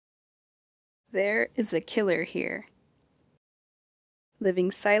There is a killer here,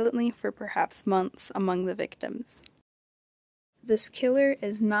 living silently for perhaps months among the victims. This killer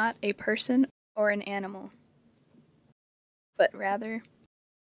is not a person or an animal, but rather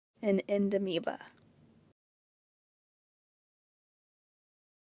an endomoeba.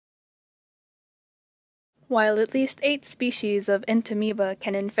 While at least 8 species of entomoeba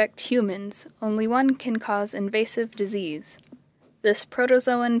can infect humans, only one can cause invasive disease. This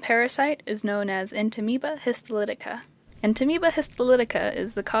protozoan parasite is known as Entomoeba histolytica. Entomoeba histolytica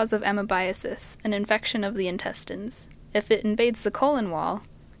is the cause of amoebiasis, an infection of the intestines. If it invades the colon wall,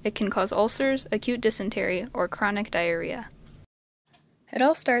 it can cause ulcers, acute dysentery, or chronic diarrhea. It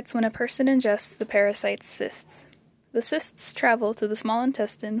all starts when a person ingests the parasite's cysts. The cysts travel to the small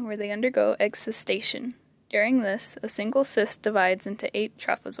intestine where they undergo excistation. During this, a single cyst divides into 8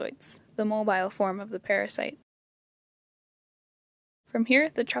 trophozoites, the mobile form of the parasite. From here,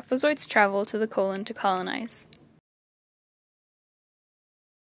 the trophozoites travel to the colon to colonize.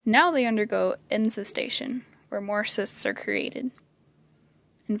 Now they undergo encystation, where more cysts are created.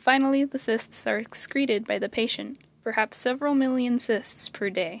 And finally, the cysts are excreted by the patient, perhaps several million cysts per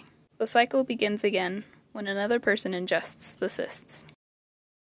day. The cycle begins again when another person ingests the cysts.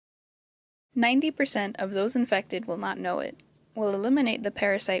 90% of those infected will not know it, will eliminate the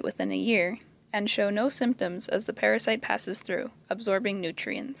parasite within a year, and show no symptoms as the parasite passes through, absorbing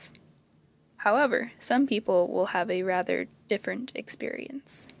nutrients. However, some people will have a rather different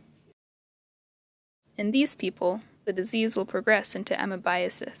experience. In these people, the disease will progress into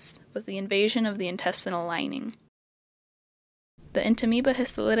amoebiasis, with the invasion of the intestinal lining. The Entomoeba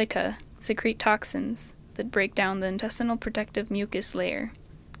histolytica secrete toxins that break down the intestinal protective mucus layer,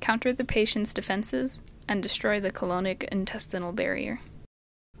 counter the patient's defenses, and destroy the colonic intestinal barrier.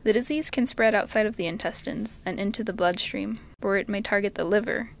 The disease can spread outside of the intestines and into the bloodstream, where it may target the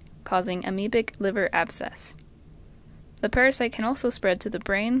liver, causing amoebic liver abscess. The parasite can also spread to the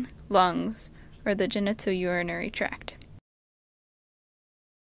brain, lungs, or the genitourinary tract.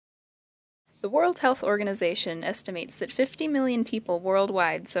 The World Health Organization estimates that 50 million people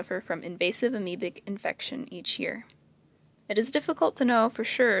worldwide suffer from invasive amoebic infection each year. It is difficult to know for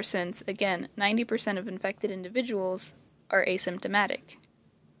sure since, again, 90% of infected individuals are asymptomatic.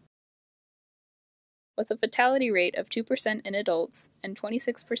 With a fatality rate of 2% in adults and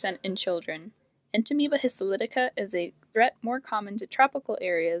 26% in children, Entomoeba histolytica is a threat more common to tropical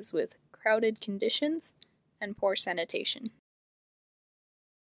areas with crowded conditions and poor sanitation.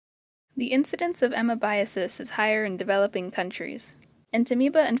 The incidence of amoebiasis is higher in developing countries.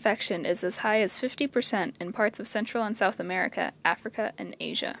 Entomoeba infection is as high as 50% in parts of Central and South America, Africa, and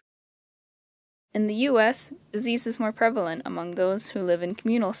Asia. In the U.S., disease is more prevalent among those who live in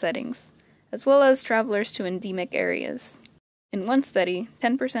communal settings, as well as travelers to endemic areas. In one study,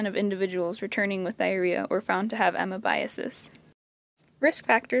 10% of individuals returning with diarrhea were found to have amoebiasis. Risk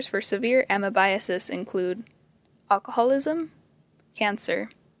factors for severe amoebiasis include alcoholism, cancer,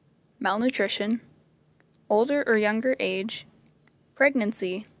 malnutrition, older or younger age,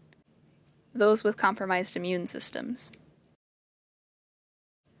 pregnancy, those with compromised immune systems.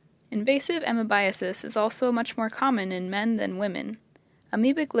 Invasive amoebiasis is also much more common in men than women.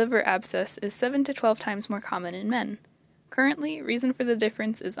 Amoebic liver abscess is 7 to 12 times more common in men. Currently, reason for the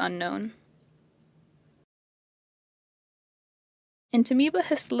difference is unknown. Entomoeba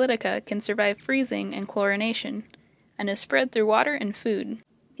histolytica can survive freezing and chlorination, and is spread through water and food.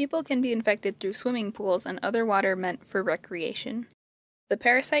 People can be infected through swimming pools and other water meant for recreation. The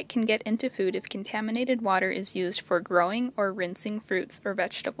parasite can get into food if contaminated water is used for growing or rinsing fruits or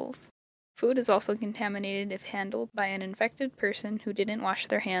vegetables. Food is also contaminated if handled by an infected person who didn't wash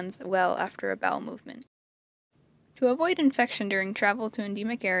their hands well after a bowel movement. To avoid infection during travel to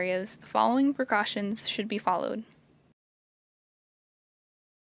endemic areas, the following precautions should be followed.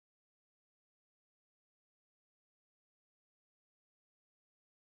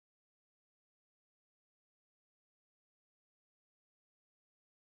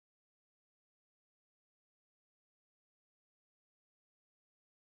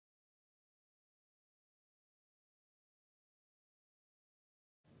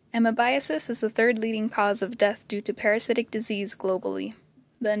 Amoebiasis is the third leading cause of death due to parasitic disease globally.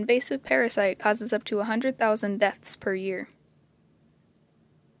 The invasive parasite causes up to 100,000 deaths per year.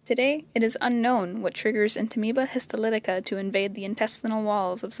 Today, it is unknown what triggers Entomoeba histolytica to invade the intestinal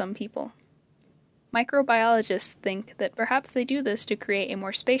walls of some people. Microbiologists think that perhaps they do this to create a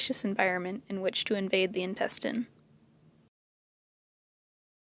more spacious environment in which to invade the intestine.